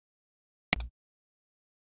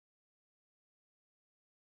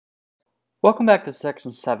Welcome back to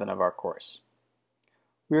section 7 of our course.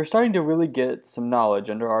 We are starting to really get some knowledge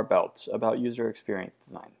under our belts about user experience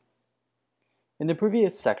design. In the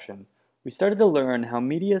previous section, we started to learn how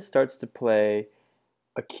media starts to play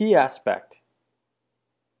a key aspect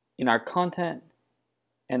in our content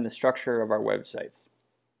and the structure of our websites.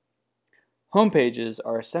 Homepages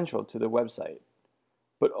are essential to the website,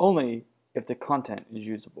 but only if the content is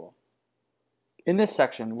usable. In this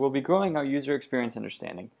section, we'll be growing our user experience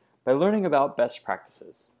understanding by learning about best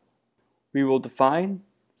practices. We will define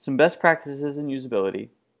some best practices in usability,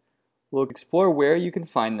 we'll explore where you can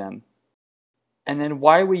find them, and then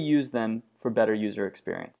why we use them for better user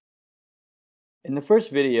experience. In the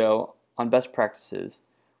first video on best practices,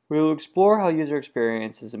 we will explore how user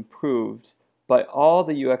experience is improved by all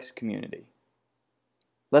the UX community.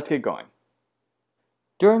 Let's get going.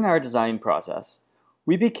 During our design process,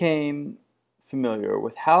 we became familiar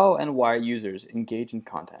with how and why users engage in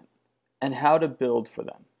content, and how to build for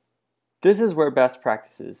them. This is where best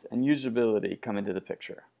practices and usability come into the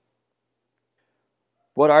picture.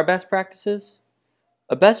 What are best practices?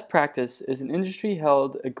 A best practice is an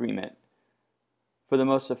industry-held agreement for the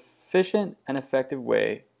most efficient and effective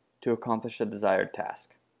way to accomplish a desired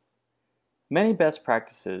task. Many best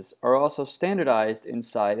practices are also standardized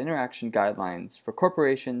inside interaction guidelines for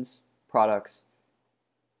corporations, products,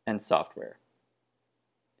 and software.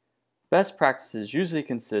 Best practices usually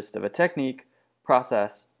consist of a technique,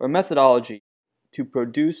 process, or methodology to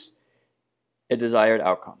produce a desired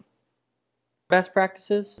outcome. Best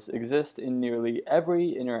practices exist in nearly every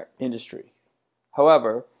industry.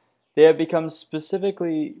 However, they have become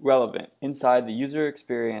specifically relevant inside the user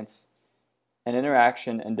experience and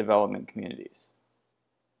interaction and development communities.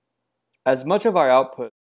 As much of our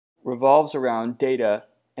output revolves around data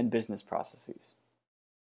and business processes.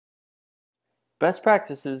 Best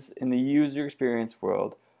practices in the user experience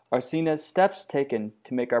world are seen as steps taken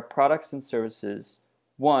to make our products and services,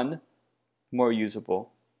 1, more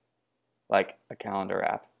usable, like a calendar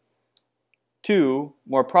app, 2,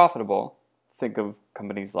 more profitable, think of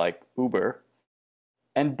companies like Uber,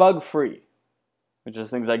 and bug-free, which is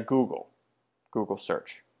things like Google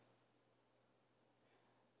search.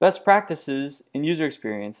 Best practices in user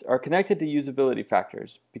experience are connected to usability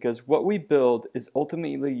factors because what we build is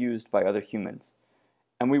ultimately used by other humans,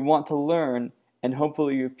 and we want to learn and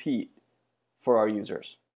hopefully repeat for our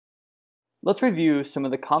users. Let's review some of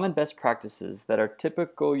the common best practices that our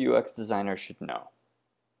typical UX designer should know.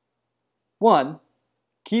 1.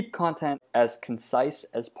 Keep content as concise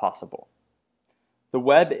as possible. The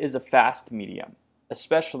web is a fast medium,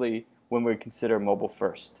 especially when we consider mobile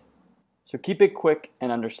first. So keep it quick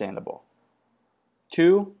and understandable.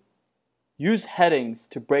 2. Use headings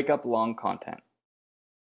to break up long content.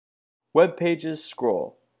 Web pages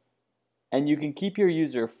scroll, and you can keep your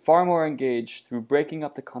user far more engaged through breaking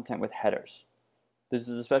up the content with headers. This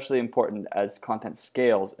is especially important as content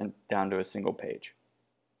scales down to a single page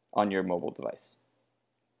on your mobile device.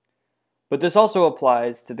 But this also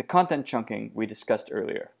applies to the content chunking we discussed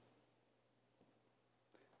earlier.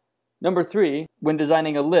 Number 3, when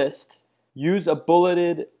designing a list, use a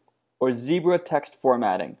bulleted or zebra text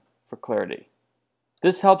formatting for clarity.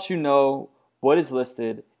 This helps you know what is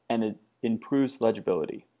listed and it improves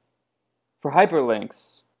legibility. For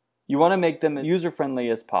hyperlinks, you want to make them as user-friendly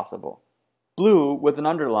as possible. Blue with an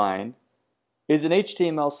underline is an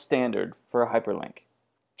HTML standard for a hyperlink.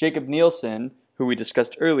 Jacob Nielsen, who we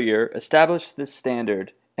discussed earlier, established this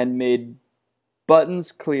standard and made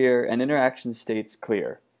buttons clear and interaction states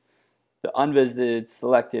clear. The unvisited,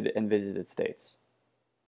 selected, and visited states.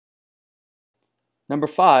 Number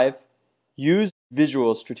 5, use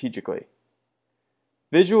visuals strategically.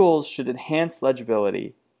 Visuals should enhance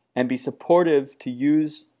legibility and be supportive to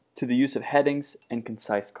the use of headings and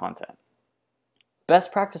concise content.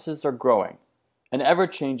 Best practices are growing, an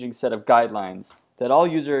ever-changing set of guidelines that all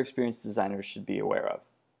user experience designers should be aware of.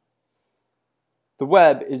 The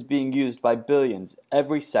web is being used by billions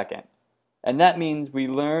every second, and that means we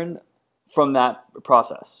learn from that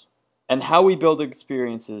process, and how we build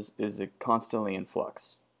experiences is constantly in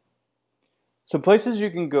flux. Some places you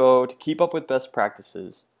can go to keep up with best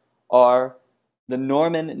practices are the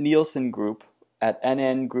Norman Nielsen group at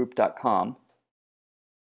nngroup.com.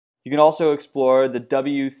 You can also explore the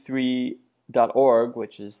w3.org,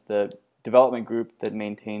 which is the development group that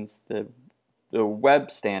maintains the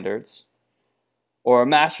web standards, or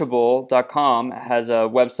Mashable.com has a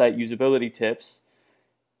website usability tips.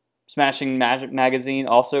 Smashing Magic Magazine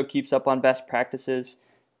also keeps up on best practices,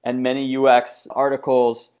 and many UX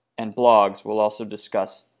articles and blogs will also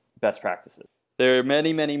discuss best practices. There are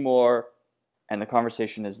many, many more, and the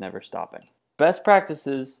conversation is never stopping. Best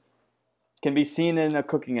practices can be seen in a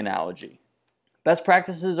cooking analogy. Best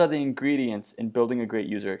practices are the ingredients in building a great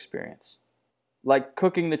user experience. Like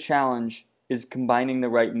cooking, the challenge is combining the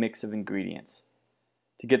right mix of ingredients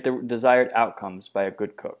to get the desired outcomes by a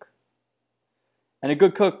good cook. And a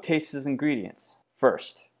good cook tastes his ingredients.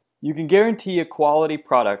 First, you can guarantee a quality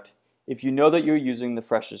product if you know that you're using the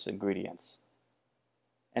freshest ingredients.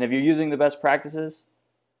 And if you're using the best practices,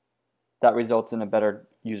 that results in a better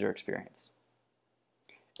user experience.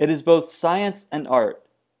 It is both science and art,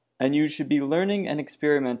 and you should be learning and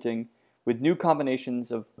experimenting with new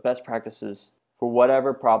combinations of best practices for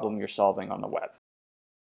whatever problem you're solving on the web.